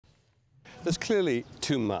There's clearly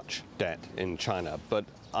too much debt in China, but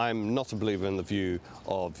I'm not a believer in the view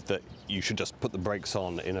of that you should just put the brakes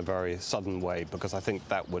on in a very sudden way, because I think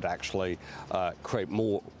that would actually create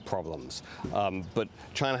more problems. But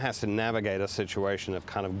China has to navigate a situation of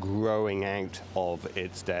kind of growing out of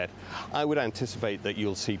its debt. I would anticipate that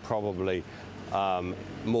you'll see probably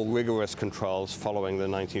more rigorous controls following the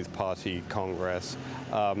 19th Party Congress.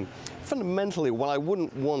 Fundamentally, while I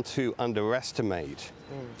wouldn't want to underestimate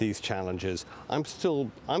these challenges, I'm still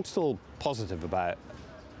positive about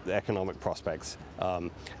the economic prospects in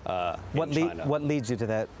China. What leads you to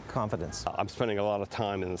that confidence? I'm spending a lot of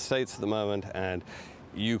time in the States at the moment, and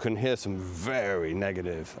you can hear some very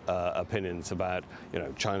negative opinions about,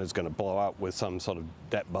 China's going to blow up with some sort of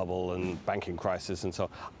debt bubble and banking crisis, and so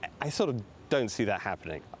I sort of don't see that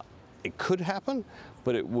happening. It could happen,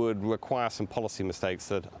 but it would require some policy mistakes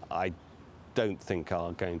that I don't think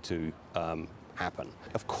are going to happen.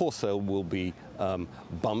 Of course, there will be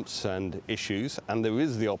bumps and issues, and there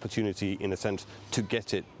is the opportunity, in a sense, to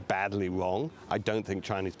get it badly wrong. I don't think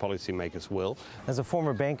Chinese policymakers will. As a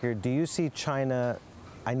former banker, do you see China,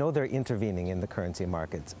 I know they're intervening in the currency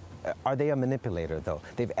markets. Are they a manipulator, though?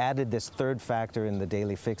 They've added this third factor in the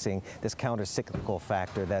daily fixing, this counter-cyclical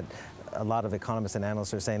factor that a lot of economists and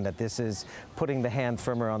analysts are saying that this is putting the hand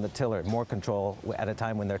firmer on the tiller, more control at a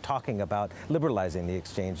time when they're talking about liberalizing the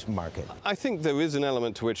exchange market. I think there is an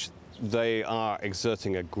element to which they are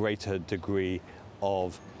exerting a greater degree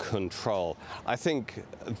of control. I think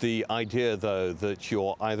the idea, though, that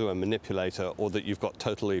you're either a manipulator or that you've got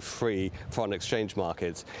totally free foreign exchange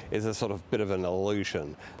markets is a sort of bit of an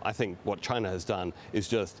illusion. I think what China has done is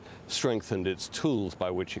just strengthened its tools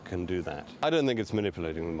by which it can do that. I don't think it's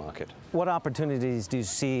manipulating the market. What opportunities do you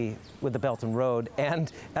see with the Belt and Road?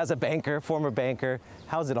 And as a banker, former banker,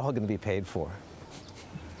 how's it all going to be paid for?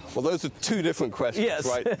 Well, those are two different questions, yes.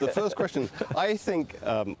 Right? The first question, I think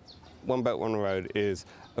One Belt, One Road is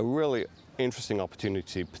a really interesting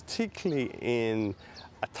opportunity, particularly in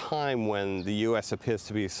a time when the US appears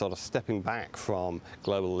to be sort of stepping back from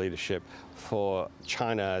global leadership, for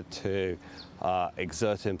China to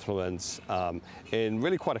exert influence in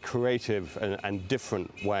really quite a creative and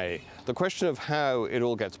different way. The question of how it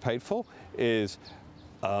all gets paid for is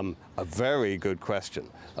a very good question,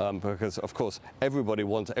 because of course everybody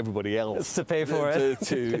wants everybody else to pay for it.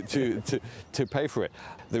 to pay for it.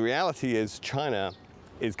 The reality is China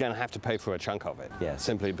is going to have to pay for a chunk of it, yes.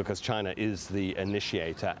 Simply because China is the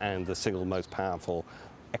initiator and the single most powerful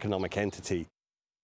economic entity